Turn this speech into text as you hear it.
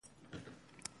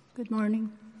Good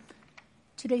morning.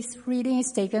 Today's reading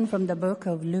is taken from the book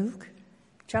of Luke,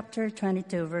 chapter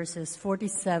 22, verses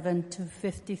 47 to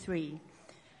 53.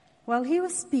 While he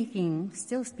was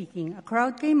still speaking, a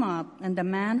crowd came up, and the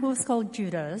man who was called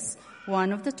Judas,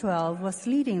 one of the 12, was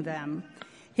leading them.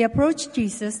 He approached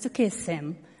Jesus to kiss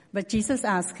him, but Jesus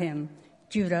asked him,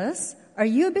 "Judas, are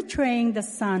you betraying the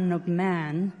Son of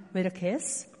Man with a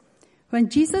kiss?"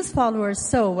 When Jesus' followers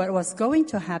saw what was going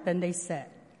to happen, they said,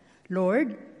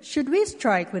 "Lord, should we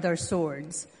strike with our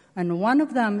swords?" And one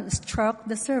of them struck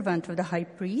the servant of the high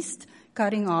priest,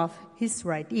 cutting off his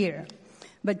right ear.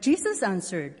 But Jesus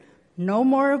answered, "No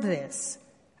more of this."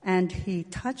 And he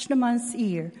touched the man's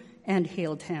ear and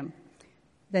healed him.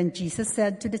 Then Jesus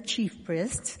said to the chief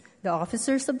priests, the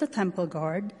officers of the temple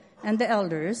guard, and the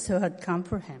elders who had come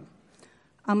for him,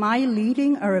 "Am I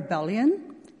leading a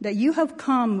rebellion that you have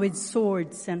come with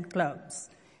swords and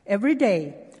clubs? Every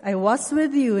day I was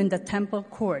with you in the temple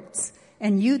courts,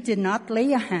 and you did not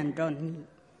lay a hand on me.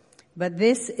 But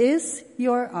this is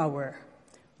your hour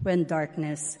when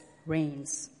darkness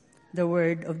reigns." The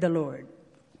word of the Lord.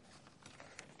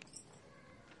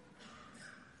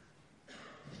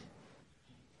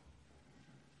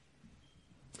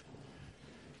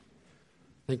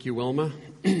 Thank you, Wilma.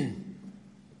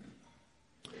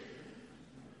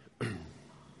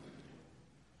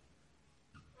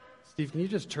 Steve, can you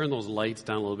just turn those lights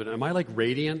down a little bit? Am I like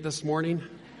radiant this morning?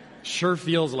 Sure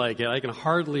feels like it. I can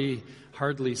hardly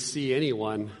see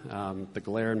anyone, the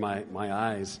glare in my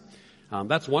eyes.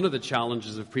 That's one of the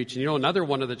challenges of preaching. You know, another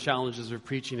one of the challenges of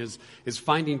preaching is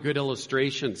finding good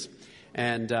illustrations.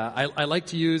 And I like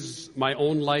to use my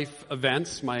own life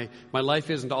events. My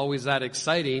life isn't always that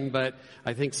exciting, but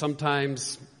I think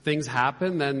sometimes things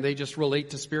happen, then they just relate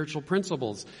to spiritual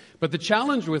principles. But the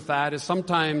challenge with that is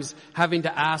sometimes having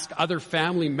to ask other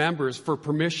family members for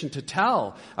permission to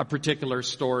tell a particular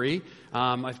story.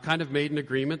 I've kind of made an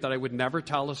agreement that I would never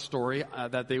tell a story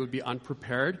that they would be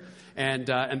unprepared. And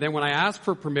then when I ask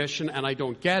for permission and I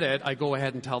don't get it, I go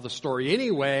ahead and tell the story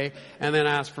anyway, and then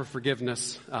ask for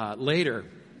forgiveness later.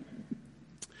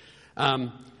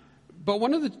 But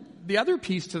one of the other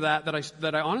piece to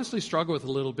that I honestly struggle with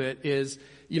a little bit is,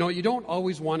 you don't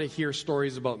always want to hear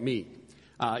stories about me.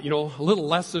 A little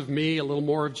less of me, a little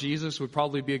more of Jesus would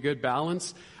probably be a good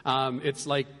balance. It's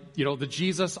like, the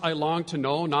Jesus I long to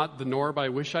know, not the Norb I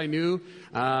wish I knew.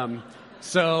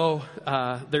 So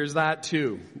there's that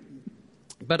too.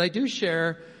 But I do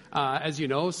share, as you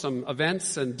know, some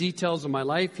events and details of my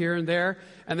life here and there.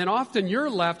 And then often you're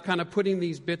left kind of putting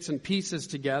these bits and pieces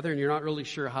together, and you're not really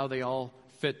sure how they all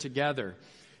fit together.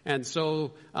 And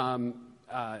so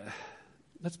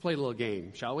let's play a little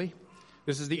game, shall we?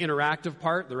 This is the interactive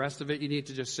part. The rest of it, you need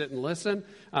to just sit and listen.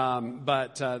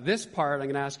 But this part, I'm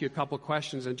going to ask you a couple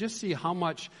questions and just see how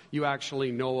much you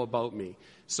actually know about me.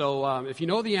 So if you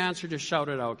know the answer, just shout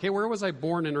it out. Okay, where was I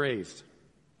born and raised?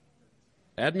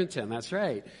 Edmonton, that's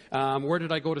right. Where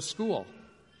did I go to school?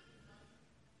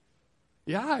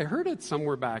 Yeah, I heard it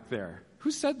somewhere back there. Who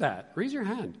said that? Raise your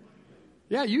hand.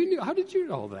 Yeah, you knew. How did you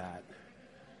know that?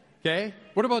 Okay.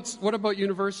 What about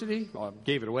university? Oh, I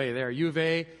gave it away there. U of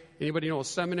A. Anybody know a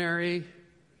seminary?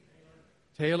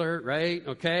 Taylor, right?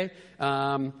 Okay.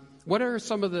 What are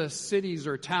some of the cities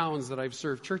or towns that I've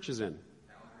served churches in?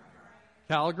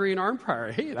 Calgary and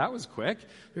Arnprior. Hey, that was quick.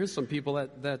 There's some people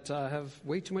that have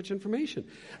way too much information.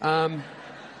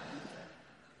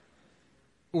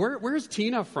 Where's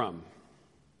Tina from?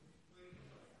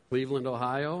 Cleveland,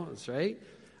 Ohio. That's right.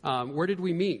 Where did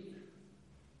we meet?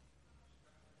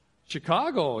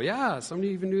 Chicago. Yeah,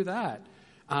 somebody even knew that.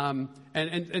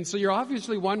 And so you're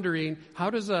obviously wondering, how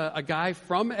does a guy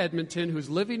from Edmonton who's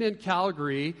living in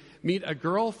Calgary meet a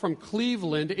girl from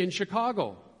Cleveland in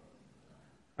Chicago?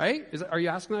 Right? Are you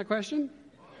asking that question?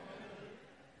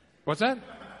 What's that?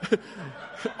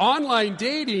 Online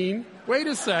dating? Wait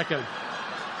a second.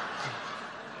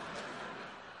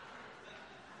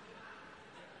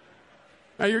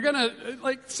 Now you're going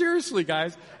to, seriously,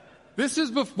 guys, this is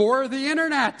before the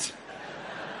internet.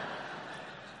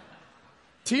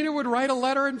 Tina would write a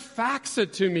letter and fax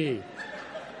it to me.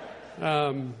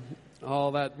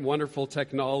 All that wonderful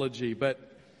technology. But,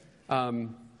 we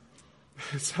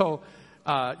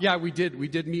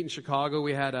did meet in Chicago.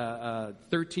 We had a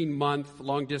 13-month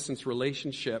long-distance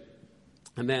relationship.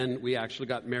 And then we actually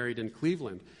got married in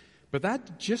Cleveland. But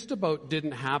that just about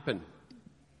didn't happen.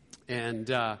 And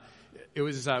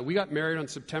we got married on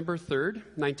September 3rd,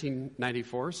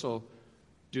 1994. So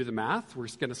do the math. We're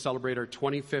going to celebrate our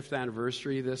 25th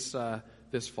anniversary this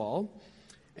fall.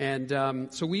 And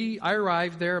I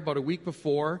arrived there about a week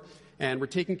before, and we're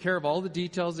taking care of all the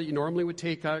details that you normally would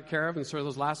take care of and sort of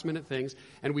those last-minute things,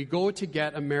 and we go to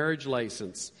get a marriage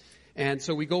license. And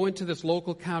so we go into this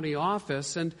local county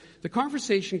office, and the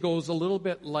conversation goes a little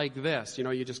bit like this. You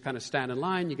know, you just kind of stand in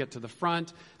line, you get to the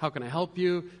front, how can I help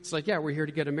you? It's like, yeah, we're here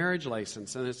to get a marriage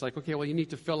license. And it's like, okay, well, you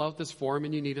need to fill out this form,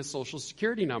 and you need a social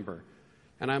security number.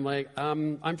 And I'm like,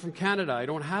 I'm from Canada. I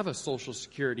don't have a social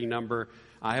security number.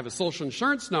 I have a social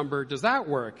insurance number. Does that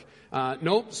work?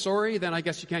 Nope, sorry, then I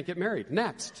guess you can't get married.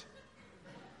 Next.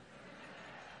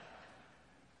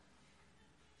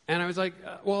 And I was like,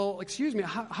 well, excuse me,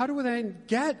 how do I then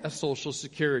get a social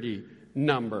security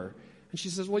number? And she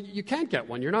says, well, you can't get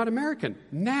one. You're not American.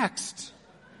 Next.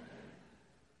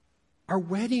 Our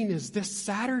wedding is this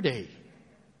Saturday.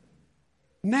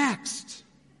 Next.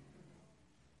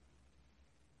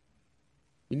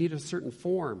 You need a certain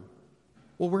form.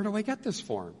 Well, where do I get this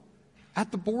form?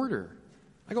 At the border.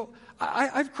 I go,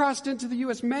 I've crossed into the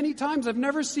U.S. many times. I've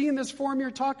never seen this form you're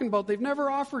talking about. They've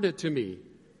never offered it to me.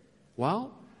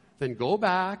 Well, then go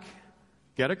back,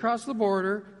 get across the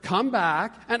border, come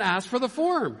back, and ask for the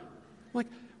form. I'm like,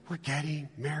 we're getting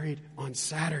married on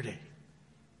Saturday.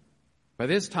 By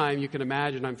this time, you can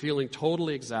imagine I'm feeling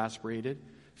totally exasperated,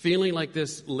 feeling like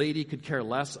this lady could care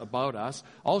less about us.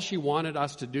 All she wanted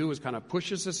us to do was kind of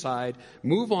push us aside,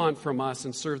 move on from us,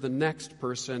 and serve the next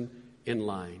person in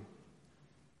line.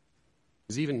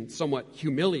 I was even somewhat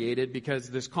humiliated because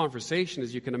this conversation,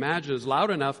 as you can imagine, is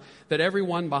loud enough that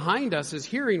everyone behind us is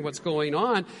hearing what's going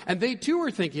on, and they too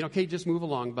are thinking, okay, just move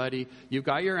along, buddy. You've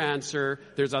got your answer.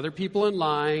 There's other people in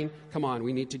line. Come on,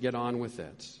 we need to get on with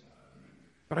it.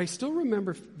 But I still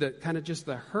remember the kind of just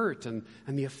the hurt and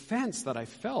the offense that I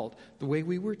felt the way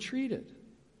we were treated.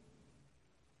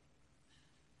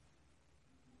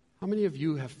 How many of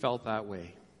you have felt that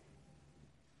way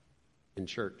in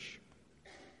church?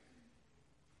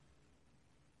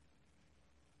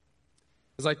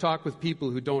 As I talk with people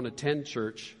who don't attend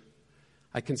church,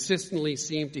 I consistently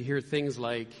seem to hear things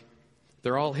like,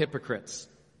 they're all hypocrites,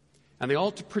 and they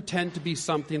all pretend to be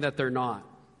something that they're not.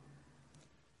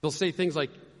 They'll say things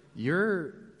like,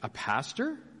 you're a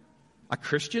pastor? A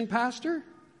Christian pastor?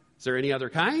 Is there any other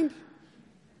kind?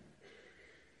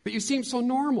 But you seem so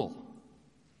normal.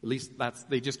 At least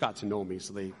they just got to know me,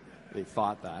 so they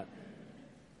thought that.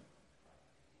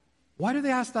 Why do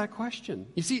they ask that question?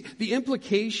 You see, the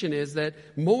implication is that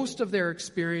most of their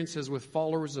experiences with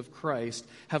followers of Christ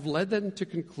have led them to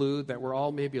conclude that we're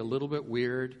all maybe a little bit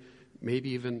weird,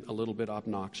 maybe even a little bit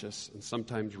obnoxious, and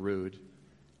sometimes rude,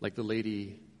 like the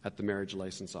lady at the marriage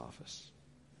license office.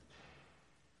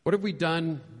 What have we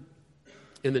done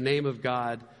in the name of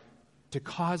God to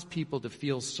cause people to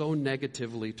feel so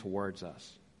negatively towards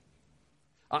us?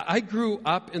 I grew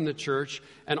up in the church,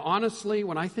 and honestly,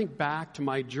 when I think back to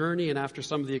my journey and after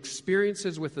some of the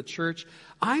experiences with the church,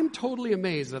 I'm totally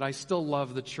amazed that I still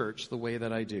love the church the way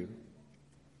that I do.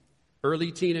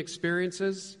 Early teen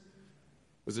experiences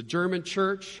was a German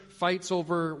church, fights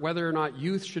over whether or not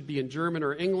youth should be in German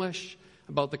or English,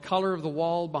 about the color of the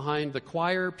wall behind the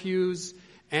choir pews,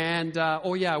 and,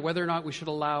 whether or not we should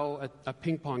allow a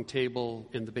ping pong table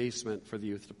in the basement for the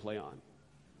youth to play on.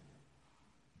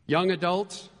 Young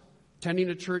adult, attending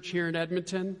a church here in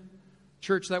Edmonton,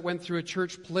 church that went through a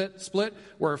church split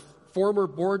where former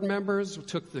board members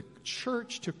took the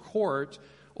church to court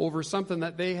over something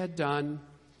that they had done,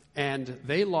 and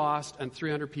they lost, and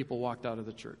 300 people walked out of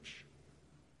the church.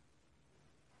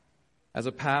 As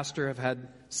a pastor, I've had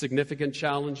significant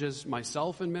challenges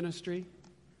myself in ministry.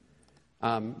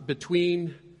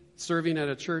 Between serving at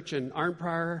a church in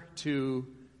Arnprior to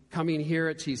coming here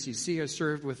at TCC, I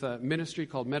served with a ministry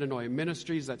called Metanoia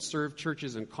Ministries that served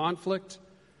churches in conflict.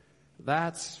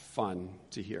 That's fun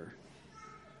to hear.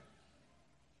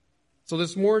 So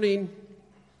this morning,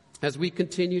 as we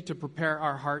continue to prepare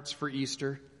our hearts for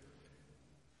Easter,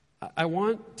 I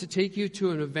want to take you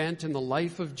to an event in the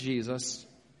life of Jesus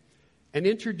and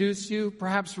introduce you,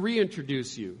 perhaps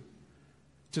reintroduce you,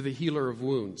 to the healer of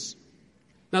wounds.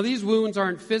 Now, these wounds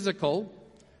aren't physical,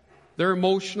 they're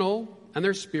emotional, and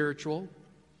they're spiritual.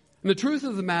 And the truth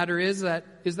of the matter is that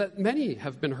many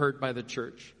have been hurt by the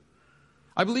church.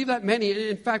 I believe that many,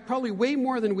 in fact, probably way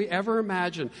more than we ever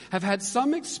imagined, have had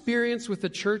some experience with the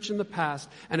church in the past,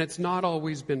 and it's not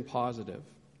always been positive.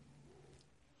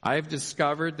 I've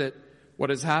discovered that what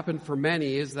has happened for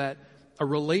many is that a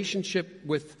relationship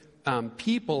with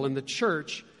people in the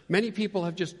church, many people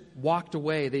have just walked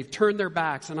away. They've turned their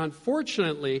backs, and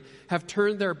unfortunately have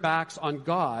turned their backs on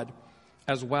God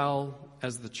as well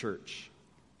as the church.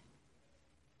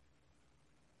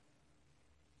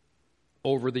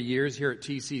 Over the years here at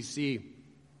TCC,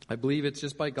 I believe it's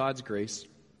just by God's grace,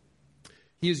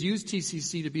 He has used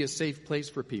TCC to be a safe place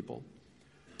for people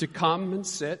to come and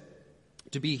sit,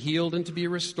 to be healed and to be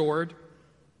restored,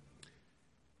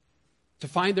 to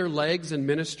find their legs in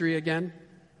ministry again,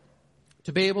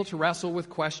 to be able to wrestle with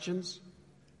questions,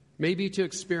 maybe to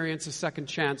experience a second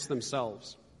chance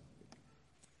themselves.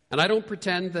 And I don't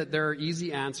pretend that there are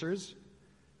easy answers,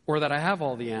 or that I have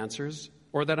all the answers,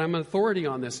 or that I'm an authority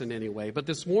on this in any way. But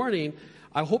this morning,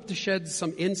 I hope to shed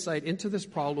some insight into this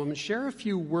problem and share a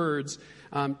few words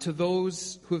to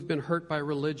those who have been hurt by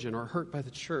religion or hurt by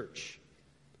the church,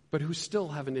 but who still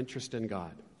have an interest in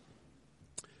God.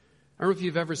 I don't know if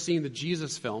you've ever seen the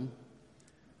Jesus film.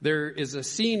 There is a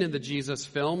scene in the Jesus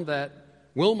film that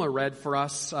Wilma read for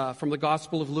us from the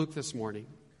Gospel of Luke this morning.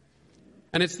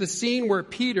 And it's the scene where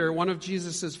Peter, one of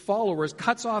Jesus' followers,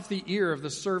 cuts off the ear of the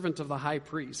servant of the high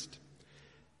priest.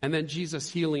 And then Jesus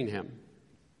healing him.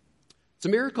 It's a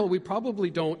miracle we probably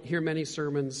don't hear many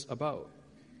sermons about.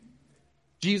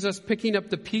 Jesus picking up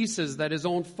the pieces that his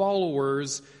own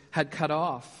followers had cut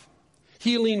off.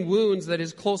 Healing wounds that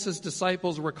his closest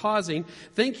disciples were causing,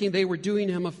 thinking they were doing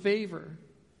him a favor.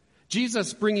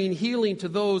 Jesus bringing healing to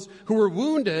those who were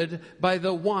wounded by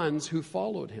the ones who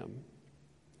followed him.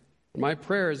 My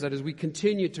prayer is that as we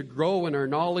continue to grow in our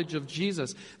knowledge of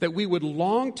Jesus, that we would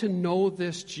long to know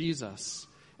this Jesus,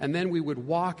 and then we would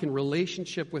walk in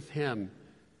relationship with him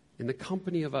in the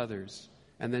company of others,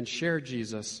 and then share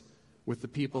Jesus with the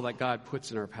people that God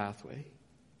puts in our pathway.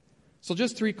 So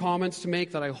just 3 comments to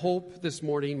make that I hope this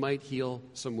morning might heal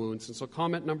some wounds. And so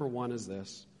comment number 1 is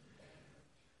this.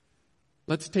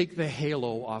 Let's take the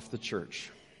halo off the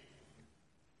church.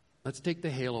 Let's take the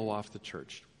halo off the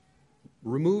church.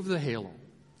 Remove the halo.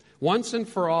 Once and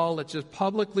for all, let's just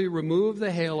publicly remove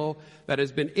the halo that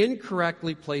has been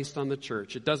incorrectly placed on the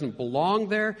church. It doesn't belong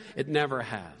there. It never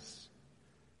has.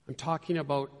 I'm talking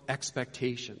about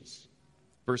expectations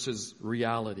versus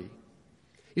reality.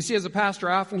 You see, as a pastor,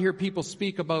 I often hear people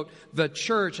speak about the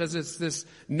church as it's this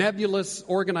nebulous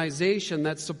organization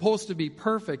that's supposed to be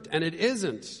perfect, and it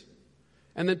isn't.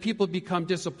 And then people become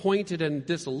disappointed and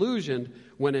disillusioned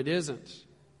when it isn't.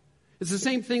 It's the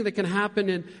same thing that can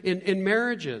happen in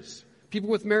marriages. People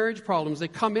with marriage problems, they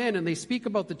come in and they speak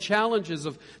about the challenges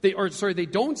they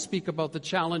don't speak about the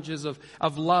challenges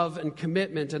of love and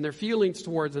commitment and their feelings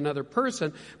towards another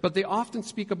person, but they often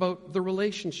speak about the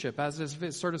relationship as if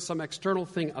it's sort of some external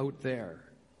thing out there.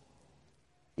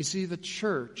 You see, the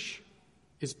church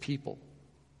is people.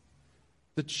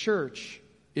 The church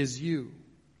is you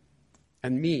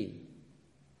and me.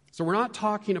 So we're not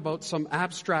talking about some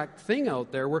abstract thing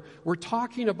out there. We're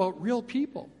talking about real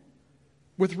people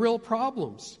with real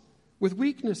problems, with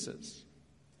weaknesses,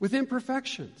 with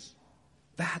imperfections.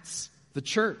 That's the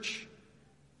church.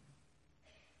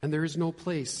 And there is no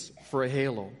place for a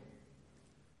halo.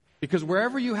 Because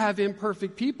wherever you have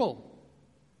imperfect people,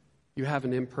 you have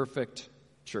an imperfect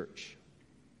church.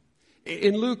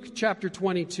 In Luke chapter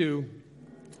 22,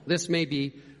 this may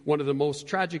be one of the most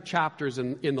tragic chapters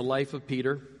in the life of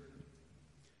Peter.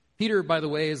 Peter, by the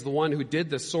way, is the one who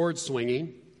did the sword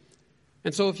swinging.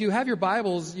 And so if you have your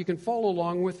Bibles, you can follow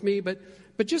along with me, but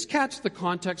just catch the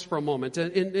context for a moment.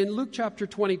 In Luke chapter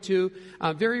 22,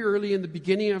 very early in the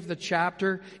beginning of the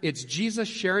chapter, it's Jesus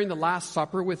sharing the Last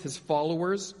Supper with his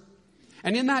followers.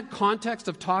 And in that context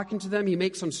of talking to them, he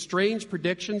makes some strange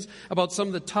predictions about some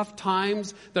of the tough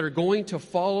times that are going to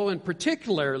follow. And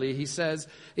particularly,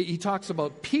 he talks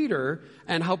about Peter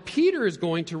and how Peter is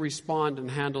going to respond and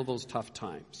handle those tough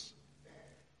times.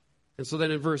 And so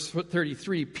then in verse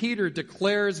 33, Peter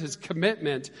declares his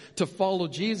commitment to follow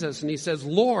Jesus. And he says,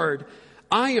 "Lord,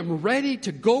 I am ready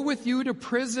to go with you to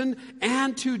prison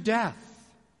and to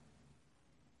death."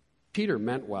 Peter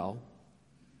meant well.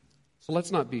 So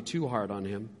let's not be too hard on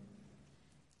him.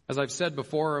 As I've said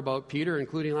before about Peter,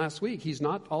 including last week, he's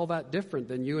not all that different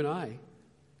than you and I.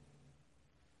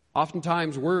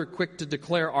 Oftentimes we're quick to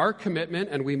declare our commitment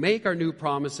and we make our new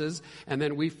promises and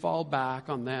then we fall back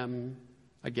on them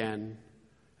again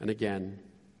and again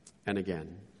and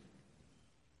again.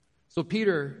 So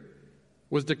Peter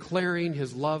was declaring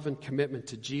his love and commitment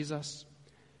to Jesus.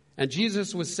 And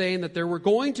Jesus was saying that there were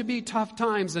going to be tough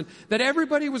times and that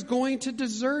everybody was going to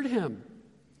desert him.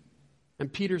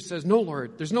 And Peter says, "No,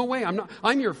 Lord, there's no way.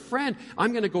 I'm your friend.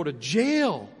 I'm going to go to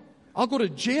jail. I'll go to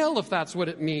jail if that's what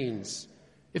it means.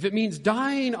 If it means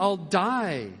dying, I'll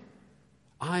die.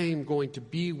 I'm going to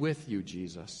be with you,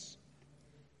 Jesus."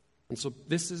 And so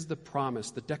this is the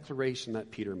promise, the declaration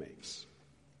that Peter makes.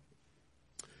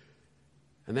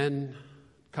 And then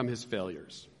come his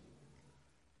failures.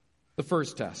 The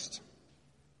first test.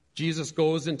 Jesus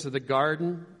goes into the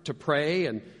garden to pray,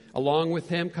 and along with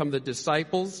him come the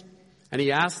disciples. And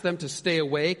he asks them to stay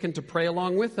awake and to pray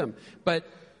along with him. But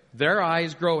their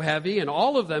eyes grow heavy, and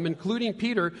all of them, including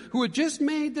Peter, who had just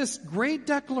made this great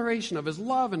declaration of his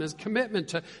love and his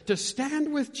commitment to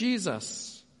stand with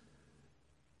Jesus,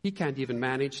 he can't even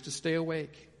manage to stay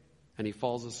awake, and he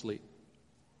falls asleep.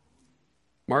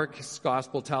 Mark's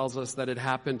gospel tells us that it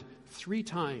happened 3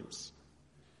 times.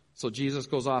 So Jesus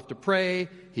goes off to pray,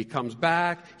 he comes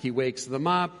back, he wakes them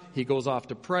up, he goes off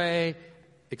to pray,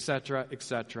 etc.,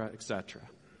 etc., etc.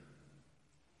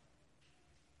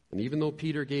 And even though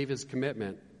Peter gave his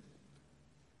commitment,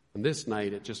 on this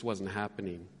night it just wasn't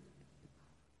happening.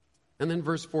 And then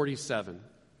verse 47.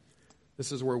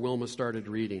 This is where Wilma started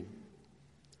reading.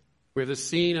 We have the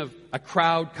scene of a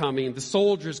crowd coming, the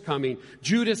soldiers coming,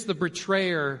 Judas the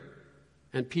betrayer,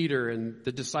 and Peter and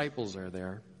the disciples are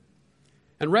there.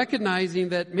 And recognizing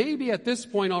that maybe at this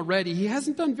point already he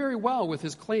hasn't done very well with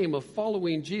his claim of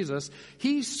following Jesus,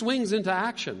 he swings into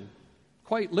action.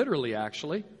 Quite literally,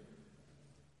 actually.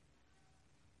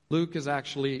 Luke is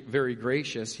actually very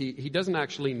gracious. He doesn't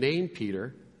actually name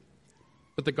Peter,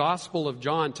 but the Gospel of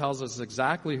John tells us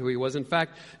exactly who he was. In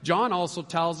fact, John also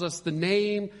tells us the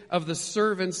name of the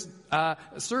servant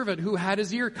who had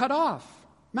his ear cut off,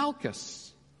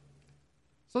 Malchus.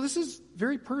 So this is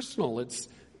very personal. It's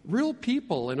real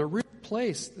people in a real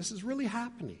place. This is really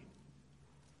happening.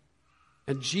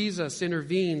 And Jesus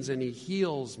intervenes and he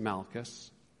heals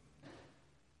Malchus.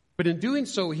 But in doing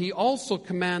so, he also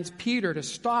commands Peter to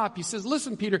stop. He says,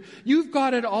 listen, Peter, you've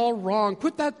got it all wrong.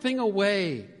 Put that thing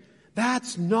away.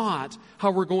 That's not how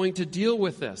we're going to deal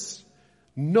with this.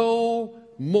 No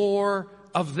more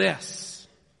of this.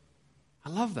 I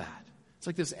love that. It's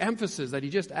like this emphasis that he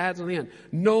just adds on the end.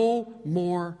 No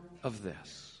more of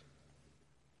this.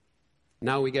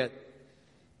 Now we get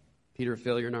Peter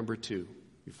failure number 2.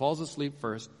 He falls asleep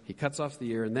first. He cuts off the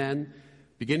ear. And then,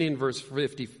 beginning in verse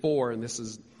 54, and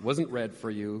this wasn't read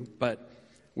for you, but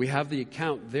we have the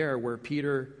account there where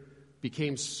Peter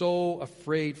became so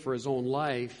afraid for his own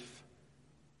life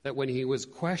that when he was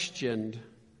questioned,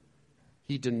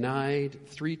 he denied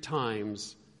 3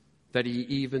 times that he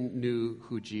even knew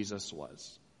who Jesus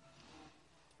was.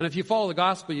 And if you follow the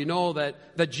gospel, you know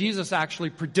that Jesus actually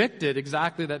predicted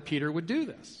exactly that Peter would do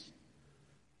this.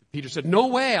 Peter said, no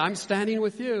way, I'm standing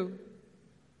with you.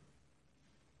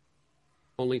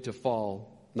 Only to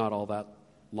fall not all that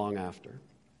long after.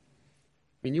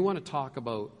 I mean, you want to talk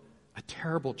about a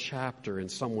terrible chapter in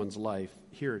someone's life,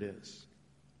 here it is.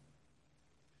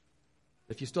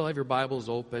 If you still have your Bibles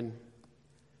open,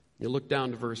 you look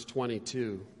down to verse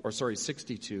 62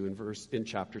 in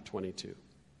chapter 22.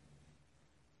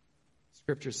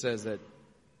 Scripture says that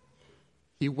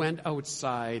he went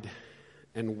outside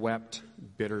and wept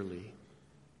bitterly.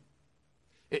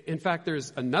 In fact,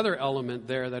 there's another element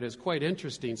there that is quite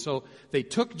interesting. So they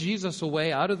took Jesus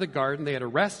away out of the garden. They had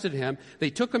arrested him. They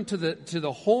took him to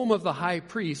the home of the high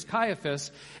priest,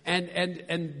 Caiaphas,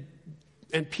 and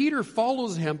Peter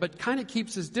follows him, but kind of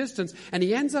keeps his distance, and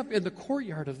he ends up in the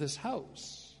courtyard of this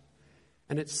house.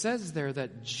 And it says there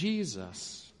that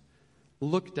Jesus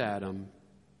looked at him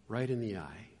right in the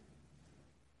eye.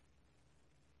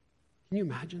 Can you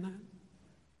imagine that?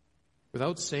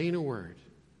 Without saying a word,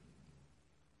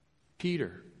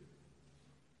 Peter,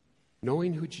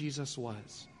 knowing who Jesus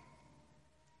was,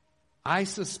 I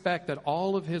suspect that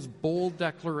all of his bold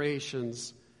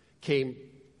declarations came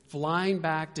flying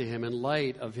back to him in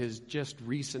light of his just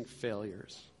recent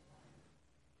failures.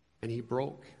 And he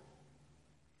broke.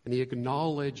 And he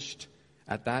acknowledged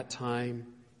at that time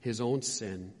his own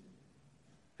sin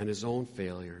and his own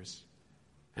failures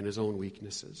and his own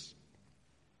weaknesses.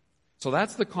 So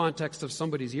that's the context of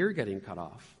somebody's ear getting cut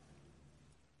off.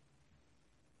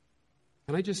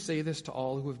 Can I just say this to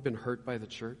all who have been hurt by the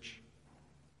church?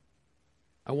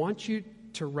 I want you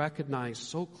to recognize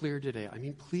so clear today, I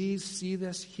mean, please see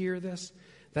this, hear this,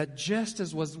 that just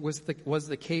as was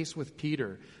the case with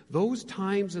Peter, those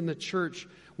times in the church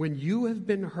when you have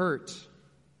been hurt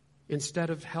instead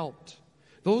of helped,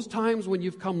 those times when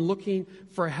you've come looking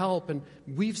for help and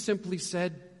we've simply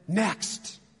said,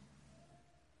 next,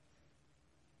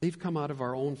 they've come out of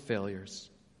our own failures,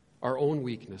 our own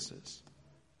weaknesses,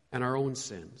 and our own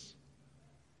sins.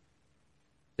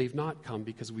 They've not come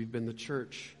because we've been the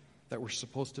church that we're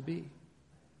supposed to be.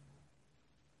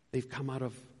 They've come out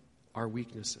of our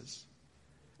weaknesses.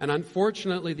 And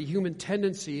unfortunately, the human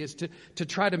tendency is to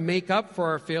try to make up for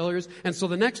our failures. And so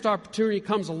the next opportunity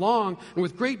comes along, and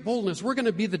with great boldness, we're going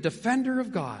to be the defender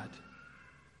of God.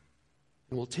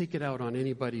 And we'll take it out on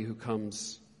anybody who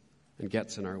comes and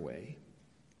gets in our way.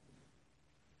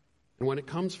 And when it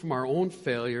comes from our own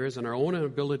failures and our own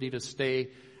inability to stay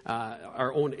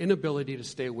our own inability to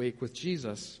stay awake with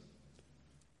Jesus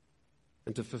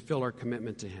and to fulfill our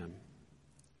commitment to him.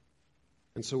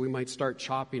 And so we might start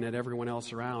chopping at everyone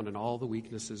else around and all the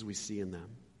weaknesses we see in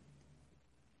them.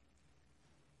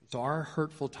 So our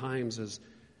hurtful times as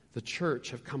the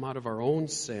church have come out of our own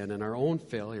sin and our own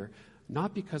failure,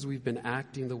 not because we've been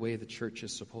acting the way the church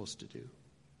is supposed to do.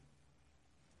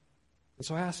 And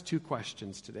so I ask 2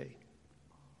 questions today.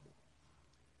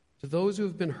 To those who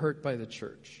have been hurt by the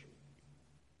church,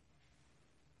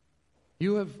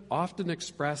 you have often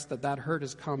expressed that hurt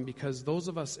has come because those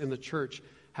of us in the church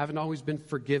haven't always been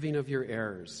forgiving of your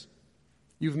errors.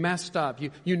 You've messed up.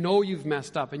 You know you've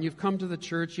messed up, and you've come to the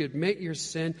church, you admit your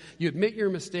sin, you admit your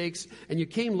mistakes, and you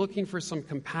came looking for some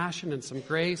compassion and some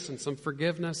grace and some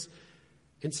forgiveness.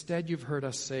 Instead, you've heard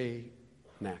us say,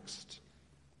 next.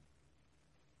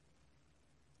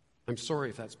 I'm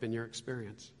sorry if that's been your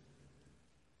experience.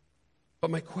 But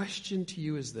my question to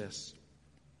you is this.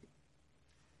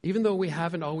 Even though we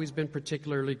haven't always been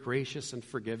particularly gracious and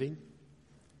forgiving,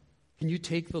 can you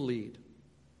take the lead?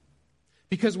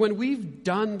 Because when we've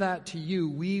done that to you,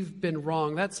 we've been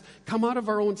wrong. That's come out of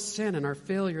our own sin and our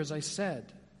failure, as I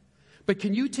said. But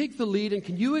can you take the lead and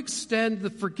can you extend the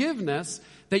forgiveness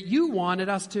that you wanted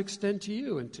us to extend to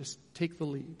you and just take the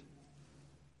lead?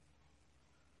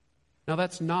 Now,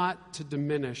 that's not to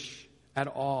diminish at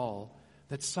all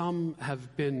that some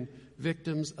have been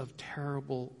victims of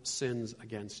terrible sins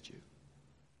against you.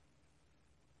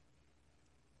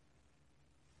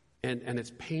 And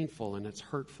it's painful and it's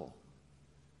hurtful.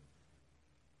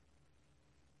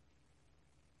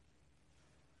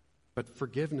 But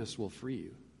forgiveness will free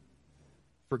you.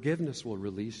 Forgiveness will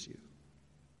release you.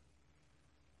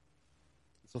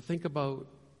 So think about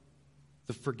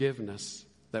the forgiveness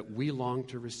that we long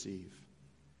to receive.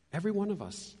 Every one of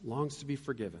us longs to be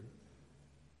forgiven.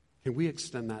 Can we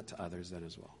extend that to others then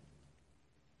as well?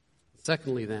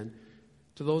 Secondly then,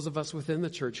 to those of us within the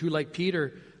church who, like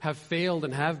Peter, have failed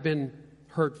and have been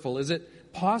hurtful, is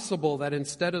it possible that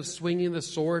instead of swinging the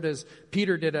sword as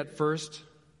Peter did at first,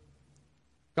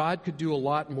 God could do a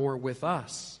lot more with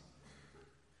us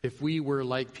if we were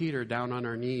like Peter, down on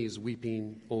our knees,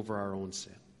 weeping over our own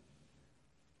sin?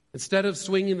 Instead of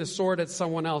swinging the sword at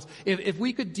someone else, if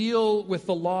we could deal with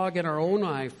the log in our own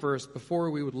eye first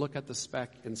before we would look at the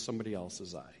speck in somebody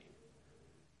else's eye.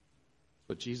 That's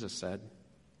what Jesus said.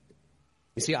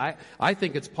 You see, I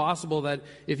think it's possible that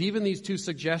if even these 2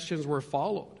 suggestions were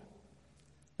followed,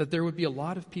 that there would be a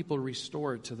lot of people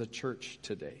restored to the church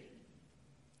today.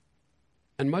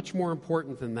 And much more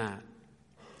important than that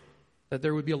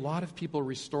there would be a lot of people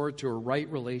restored to a right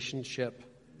relationship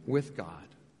with God.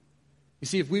 You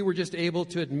see, if we were just able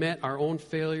to admit our own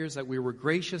failures, that we were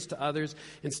gracious to others,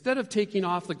 instead of taking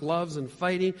off the gloves and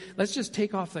fighting, let's just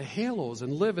take off the halos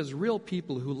and live as real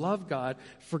people who love God,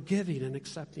 forgiving and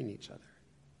accepting each other.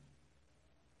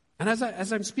 And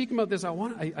as I'm speaking about this,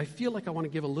 I feel like I want to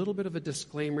give a little bit of a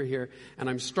disclaimer here, and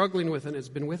I'm struggling with it, and it's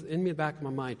been in the back of my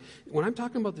mind. When I'm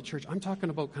talking about the church, I'm talking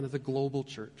about kind of the global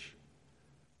church.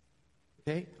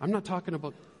 Okay? I'm not talking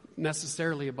about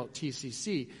necessarily about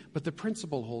TCC, but the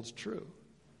principle holds true.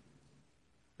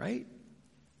 Right?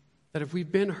 That if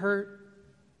we've been hurt,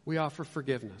 we offer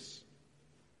forgiveness.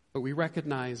 But we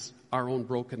recognize our own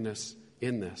brokenness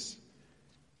in this,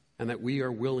 and that we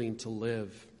are willing to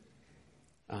live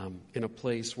in a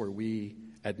place where we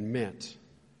admit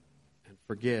and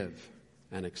forgive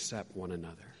and accept one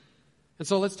another. And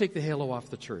so let's take the halo off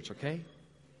the church, okay?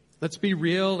 Let's be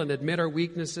real and admit our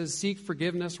weaknesses, seek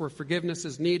forgiveness where forgiveness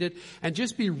is needed, and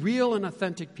just be real and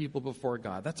authentic people before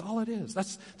God. That's all it is.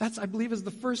 That's I believe is the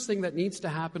first thing that needs to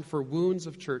happen for wounds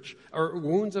of church or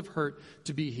wounds of hurt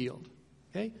to be healed.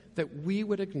 Okay? That we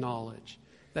would acknowledge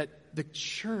that the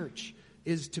church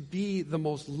is to be the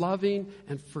most loving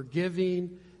and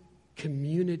forgiving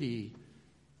community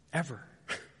ever.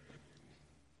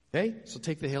 Okay? So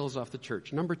take the halos off the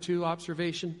church. Number 2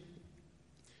 observation.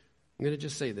 I'm going to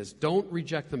just say this. Don't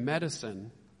reject the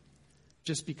medicine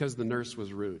just because the nurse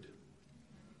was rude.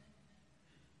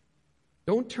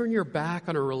 Don't turn your back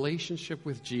on a relationship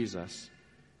with Jesus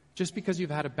just because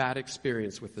you've had a bad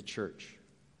experience with the church.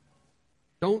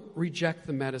 Don't reject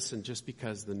the medicine just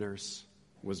because the nurse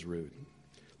was rude.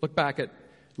 Look back at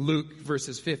Luke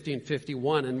verses 50 and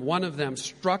 51. And one of them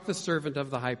struck the servant of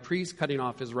the high priest, cutting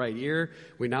off his right ear.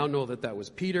 We now know that was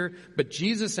Peter. But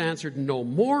Jesus answered, "No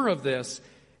more of this."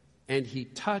 And he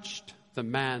touched the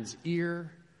man's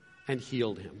ear and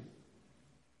healed him.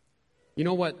 You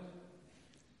know what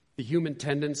the human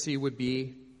tendency would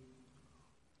be?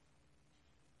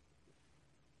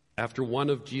 After one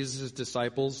of Jesus'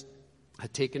 disciples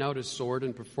had taken out his sword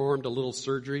and performed a little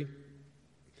surgery,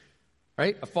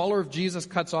 Right? A follower of Jesus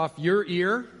cuts off your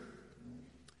ear,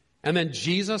 and then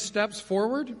Jesus steps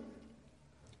forward.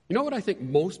 You know what I think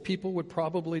most people would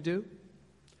probably do?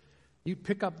 You'd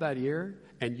pick up that ear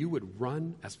and you would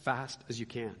run as fast as you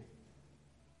can.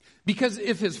 Because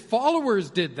if his followers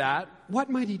did that, what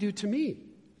might he do to me?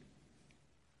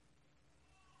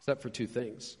 Except for two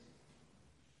things.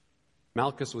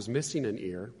 Malchus was missing an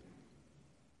ear,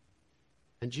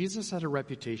 and Jesus had a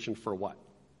reputation for what?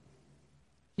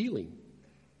 Healing.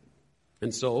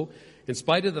 And so, in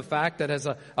spite of the fact that as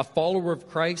a follower of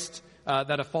Christ,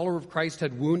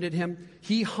 had wounded him,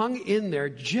 he hung in there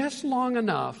just long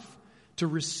enough to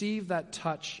receive that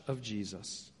touch of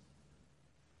Jesus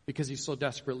because he so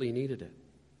desperately needed it.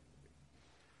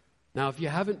 Now, if you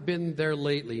haven't been there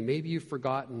lately, maybe you've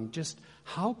forgotten just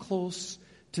how close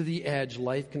to the edge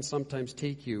life can sometimes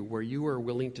take you, where you are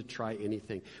willing to try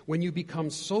anything. When you become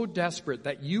so desperate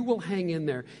that you will hang in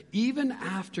there even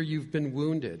after you've been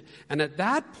wounded. And at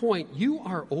that point, you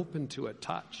are open to a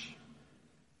touch.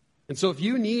 And so if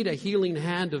you need a healing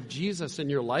hand of Jesus in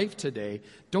your life today,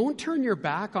 don't turn your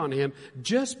back on him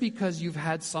just because you've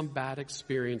had some bad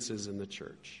experiences in the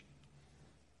church.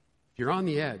 If you're on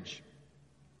the edge,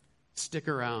 stick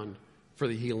around for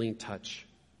the healing touch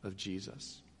of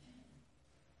Jesus.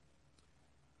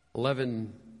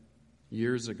 11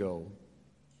 years ago,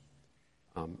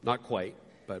 not quite,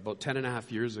 but about 10 and a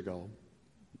half years ago,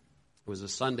 it was a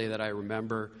Sunday that I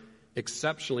remember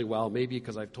exceptionally well, maybe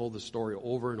because I've told the story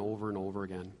over and over and over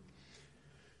again.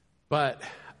 But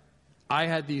I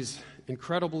had these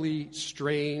incredibly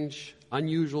strange,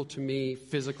 unusual to me,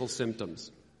 physical symptoms.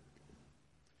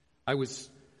 I was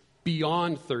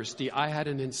beyond thirsty. I had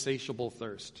an insatiable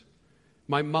thirst.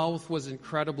 My mouth was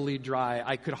incredibly dry.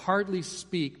 I could hardly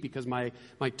speak because my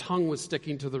tongue was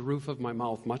sticking to the roof of my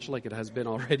mouth, much like it has been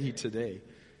already today.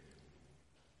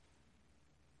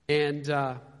 And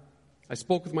I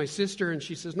spoke with my sister, and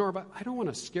she says, Norba, I don't want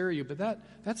to scare you, but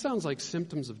that sounds like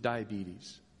symptoms of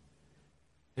diabetes.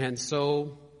 And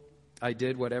so I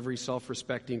did what every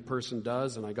self-respecting person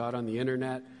does, and I got on the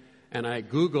internet, and I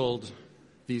Googled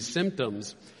these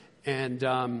symptoms, and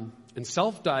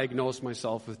self-diagnosed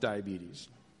myself with diabetes.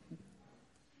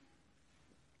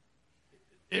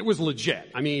 It was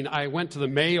legit. I mean, I went to the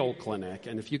Mayo Clinic,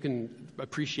 and if you can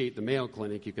appreciate the Mayo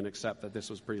Clinic, you can accept that this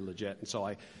was pretty legit. And so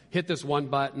I hit this one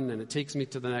button, and it takes me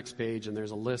to the next page, and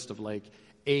there's a list of like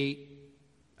 8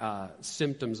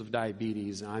 symptoms of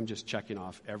diabetes, and I'm just checking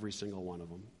off every single one of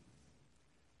them.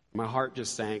 My heart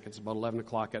just sank. It's about 11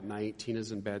 o'clock at night.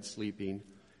 Tina's in bed sleeping.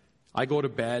 I go to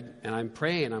bed, and I'm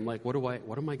praying. I'm like, what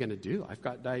am I going to do? I've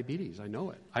got diabetes. I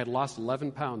know it. I had lost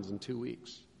 11 pounds in 2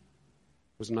 weeks.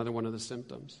 It was another one of the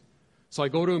symptoms. So I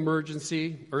go to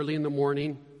emergency early in the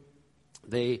morning.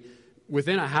 They,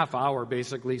 within a half hour,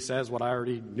 basically says what I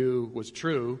already knew was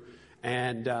true,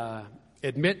 and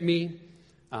admit me.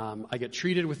 I get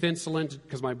treated with insulin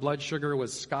because my blood sugar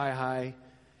was sky high.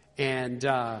 And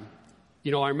I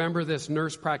remember this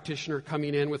nurse practitioner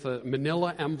coming in with a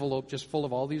manila envelope just full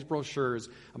of all these brochures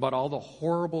about all the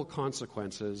horrible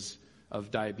consequences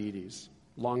of diabetes,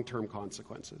 long-term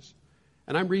consequences.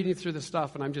 And I'm reading through the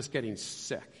stuff, and I'm just getting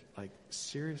sick. Like,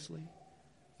 seriously?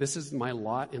 This is my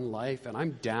lot in life, and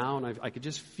I'm down. I could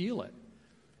just feel it.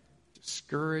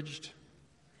 Discouraged.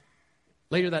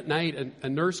 Later that night, a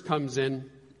nurse comes in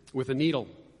with a needle,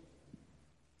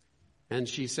 and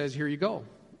she says, here you go.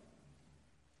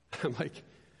 I'm like,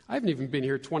 I haven't even been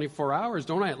here 24 hours.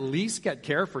 Don't I at least get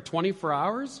care for 24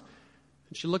 hours?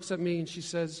 And she looks at me and she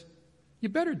says, you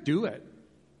better do it.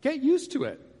 Get used to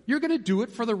it. You're going to do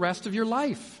it for the rest of your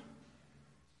life.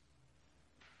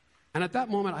 And at that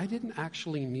moment, I didn't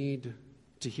actually need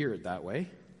to hear it that way.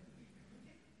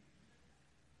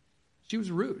 She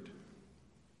was rude.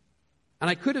 And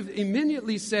I could have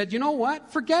immediately said, you know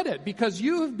what? Forget it. Because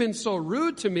you have been so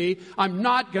rude to me, I'm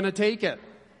not going to take it.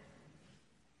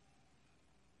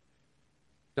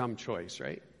 Dumb choice,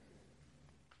 right?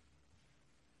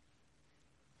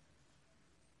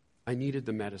 I needed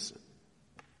the medicine.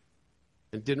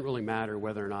 It didn't really matter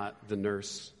whether or not the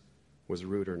nurse was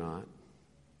rude or not.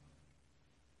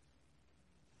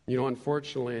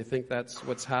 Unfortunately, I think that's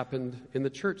what's happened in the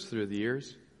church through the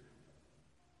years.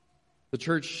 The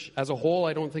church as a whole,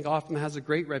 I don't think often has a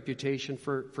great reputation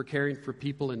for caring for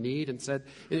people in need. And said,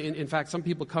 in fact, some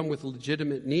people come with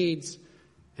legitimate needs,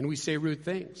 and we say rude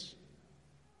things.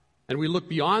 And we look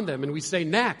beyond them and we say,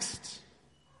 next.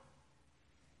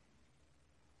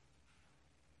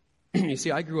 You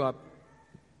see, I grew up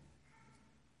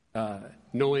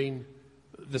knowing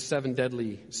the 7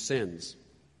 deadly sins.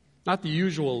 Not the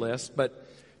usual list, but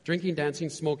drinking, dancing,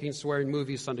 smoking, swearing,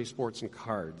 movies, Sunday sports, and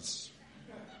cards.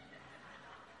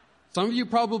 Some of you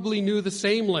probably knew the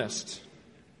same list.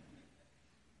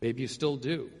 Maybe you still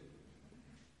do.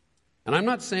 And I'm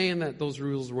not saying that those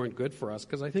rules weren't good for us,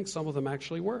 because I think some of them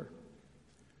actually were.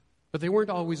 But they weren't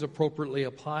always appropriately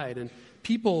applied. And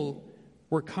people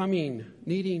were coming,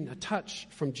 needing a touch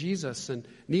from Jesus and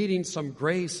needing some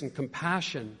grace and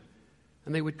compassion.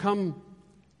 And they would come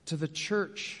to the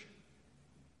church.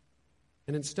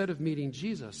 And instead of meeting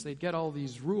Jesus, they'd get all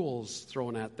these rules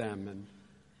thrown at them. And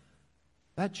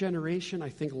that generation, I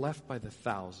think, left by the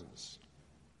thousands.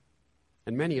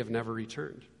 And many have never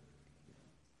returned.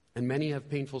 And many have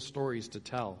painful stories to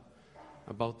tell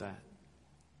about that.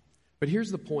 But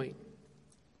here's the point.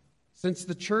 Since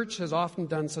the church has often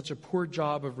done such a poor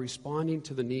job of responding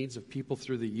to the needs of people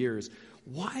through the years,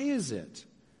 why is it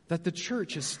that the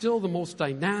church is still the most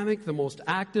dynamic, the most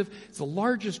active? It's the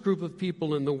largest group of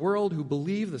people in the world who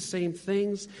believe the same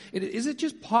things. Is it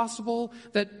just possible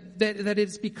that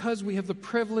it's because we have the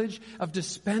privilege of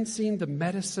dispensing the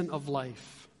medicine of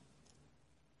life?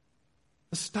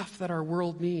 The stuff that our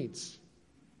world needs.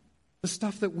 The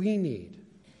stuff that we need.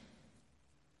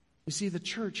 You see, the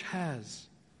church has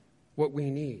what we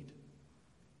need.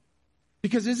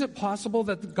 Because is it possible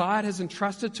that God has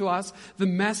entrusted to us the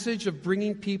message of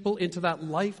bringing people into that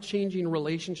life-changing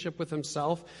relationship with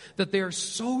Himself that they are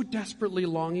so desperately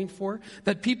longing for,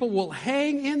 that people will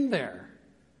hang in there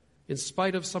in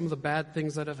spite of some of the bad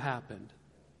things that have happened,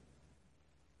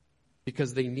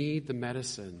 because they need the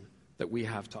medicine that we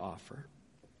have to offer?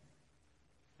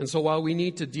 And so while we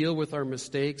need to deal with our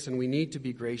mistakes, and we need to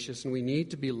be gracious, and we need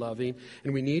to be loving,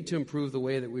 and we need to improve the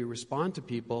way that we respond to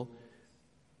people,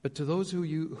 but to those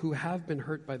who have been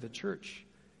hurt by the church,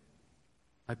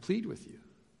 I plead with you,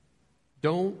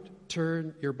 don't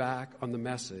turn your back on the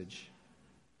message,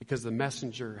 because the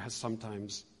messenger has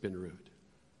sometimes been rude.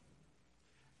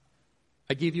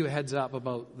 I gave you a heads up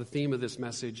about the theme of this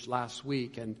message last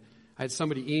week, and I had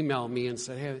somebody email me and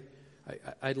say, hey,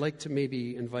 I'd like to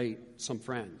maybe invite some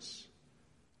friends.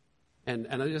 And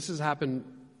this has happened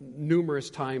numerous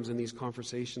times in these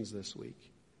conversations this week.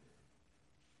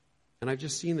 And I've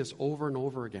just seen this over and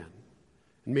over again.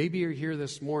 And maybe you're here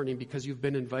this morning because you've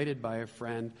been invited by a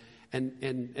friend, and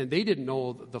they didn't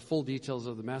know the full details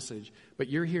of the message, but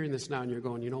you're hearing this now and you're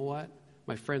going, you know what?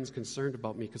 My friend's concerned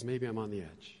about me because maybe I'm on the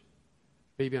edge.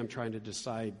 Maybe I'm trying to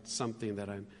decide something that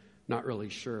I'm not really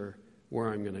sure where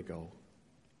I'm going to go.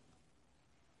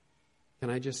 Can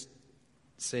I just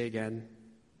say again,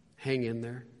 hang in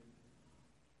there?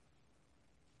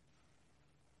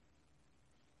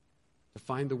 To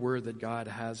find the word that God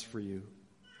has for you.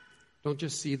 Don't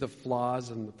just see the flaws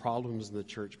and the problems in the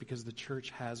church, because the church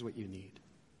has what you need.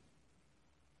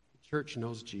 The church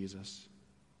knows Jesus.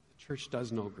 The church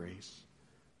does know grace.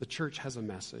 The church has a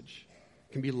message.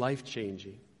 It can be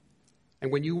life-changing.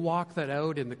 And when you walk that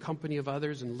out in the company of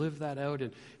others and live that out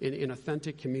in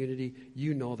authentic community,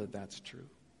 you know that that's true.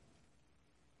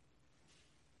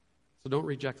 So don't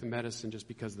reject the medicine just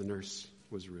because the nurse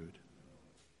was rude.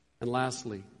 And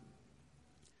lastly,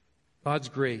 God's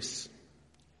grace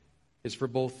is for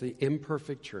both the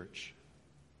imperfect church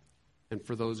and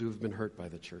for those who have been hurt by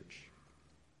the church.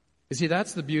 You see,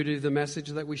 that's the beauty of the message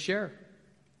that we share.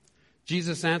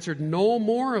 Jesus answered, "No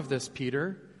more of this,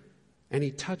 Peter." And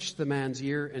He touched the man's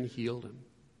ear and healed him.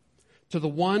 To the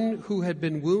one who had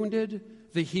been wounded,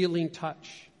 the healing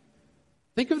touch.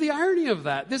 Think of the irony of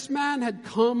that. This man had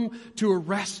come to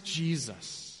arrest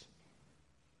Jesus.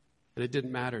 And it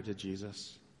didn't matter to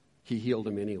Jesus. He healed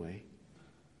him anyway.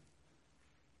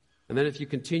 And then if you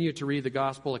continue to read the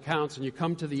gospel accounts and you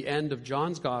come to the end of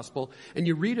John's gospel and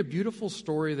you read a beautiful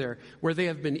story there where they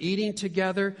have been eating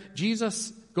together.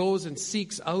 Jesus goes and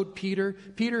seeks out Peter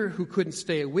who couldn't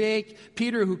stay awake,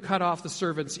 Peter who cut off the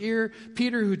servant's ear,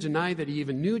 Peter who denied that he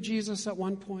even knew Jesus at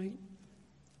one point.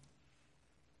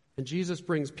 And Jesus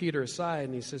brings Peter aside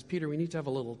and He says, "Peter, we need to have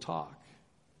a little talk."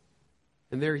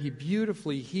 And there He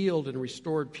beautifully healed and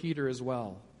restored Peter as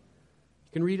well.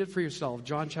 You can read it for yourself,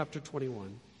 John chapter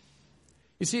 21.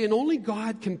 You see, and only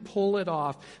God can pull it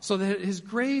off so that His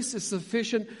grace is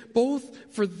sufficient both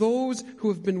for those who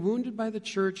have been wounded by the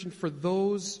church and for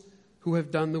those who have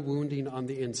done the wounding on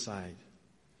the inside.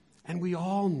 And we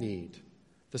all need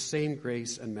the same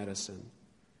grace and medicine,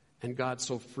 and God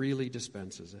so freely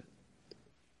dispenses it.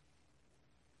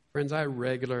 Friends, I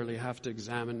regularly have to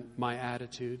examine my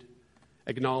attitude,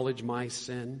 acknowledge my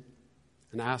sin,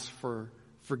 and ask for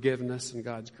forgiveness and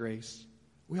God's grace.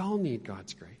 We all need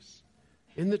God's grace.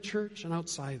 In the church and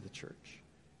outside the church.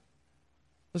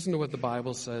 Listen to what the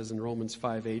Bible says in Romans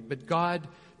 5:8. But God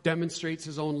demonstrates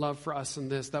His own love for us in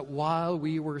this, that while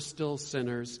we were still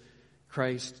sinners,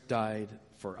 Christ died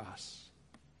for us.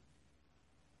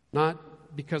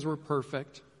 Not because we're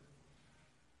perfect,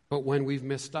 but when we've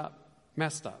messed up.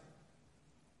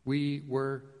 We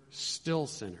were still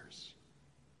sinners.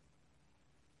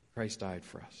 Christ died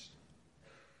for us.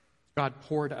 God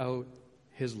poured out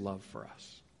his love for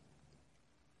us.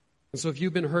 And so if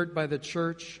you've been hurt by the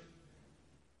church,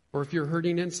 or if you're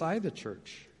hurting inside the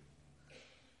church,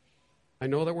 I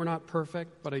know that we're not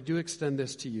perfect, but I do extend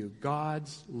this to you.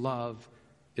 God's love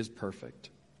is perfect.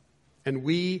 And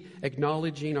we,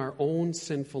 acknowledging our own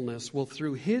sinfulness, will,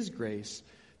 through his grace,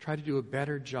 try to do a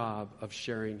better job of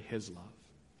sharing his love.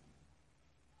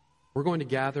 We're going to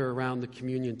gather around the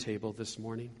communion table this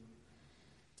morning.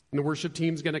 And the worship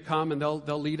team's going to come and they'll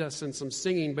lead us in some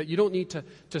singing, but you don't need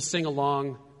to sing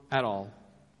along at all.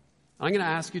 I'm going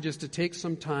to ask you just to take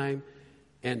some time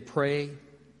and pray,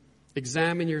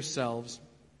 examine yourselves.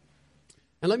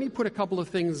 And let me put a couple of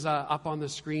things up on the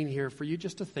screen here for you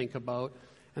just to think about.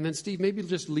 And then, Steve, maybe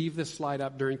just leave this slide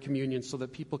up during communion so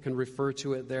that people can refer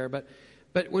to it there.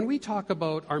 But when we talk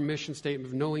about our mission statement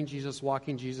of knowing Jesus,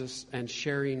 walking Jesus, and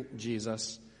sharing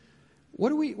Jesus, what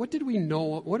do we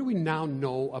now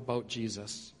know about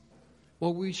Jesus?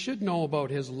 Well, we should know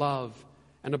about his love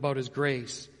and about his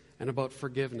grace and about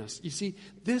forgiveness. You see,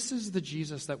 this is the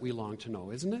Jesus that we long to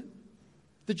know, isn't it?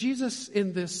 The Jesus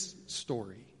in this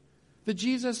story. The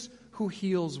Jesus who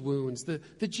heals wounds. The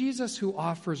Jesus who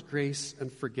offers grace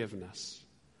and forgiveness.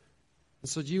 And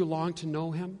so do you long to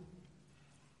know him?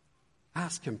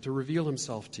 Ask him to reveal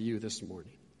himself to you this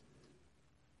morning.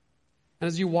 And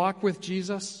as you walk with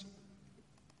Jesus,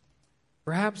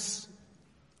 perhaps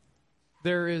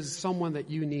there is someone that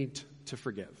you need to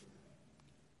forgive.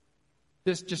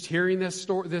 Just hearing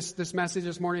this message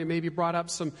this morning, it maybe brought up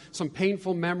some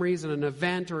painful memories and an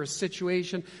event or a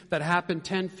situation that happened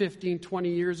 10, 15, 20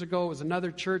 years ago. It was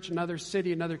another church, another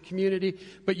city, another community,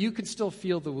 but you can still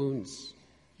feel the wounds.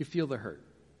 You feel the hurt.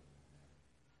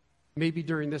 Maybe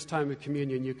during this time of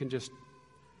communion, you can just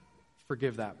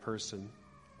forgive that person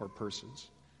or persons.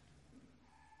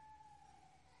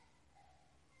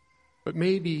 But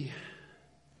maybe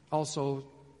also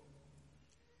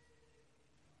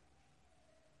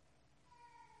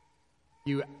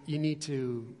you need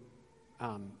to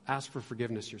ask for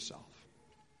forgiveness yourself.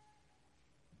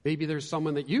 Maybe there's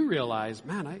someone that you realize,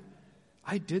 man,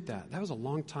 I did that. That was a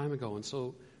long time ago. And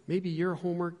so maybe your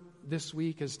homework this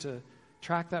week is to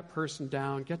track that person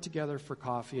down, get together for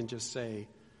coffee and just say,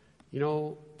 you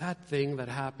know, that thing that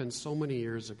happened so many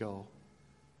years ago,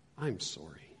 I'm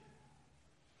sorry.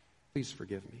 Please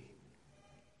forgive me.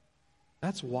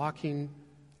 That's walking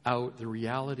out the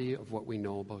reality of what we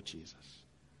know about Jesus.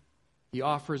 He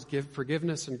offers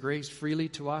forgiveness and grace freely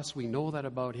to us. We know that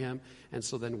about him. And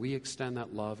so then we extend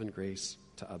that love and grace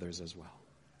to others as well.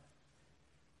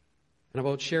 And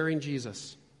about sharing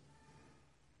Jesus.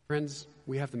 Friends,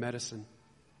 we have the medicine.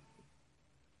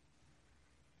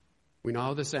 We know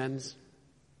how this ends.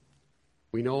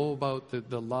 We know about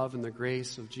the love and the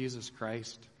grace of Jesus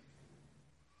Christ.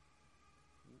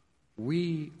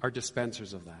 We are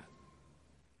dispensers of that.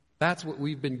 That's what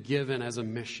we've been given as a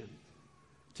mission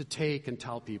to take and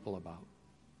tell people about.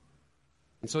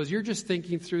 And so as you're just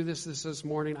thinking through this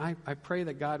morning, I pray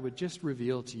that God would just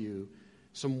reveal to you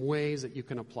some ways that you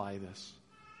can apply this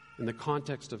in the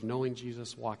context of knowing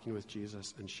Jesus, walking with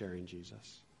Jesus, and sharing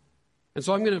Jesus. And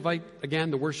so I'm going to invite,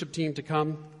 again, the worship team to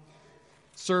come.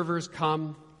 Servers,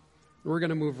 come. We're going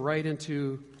to move right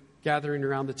into gathering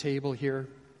around the table here.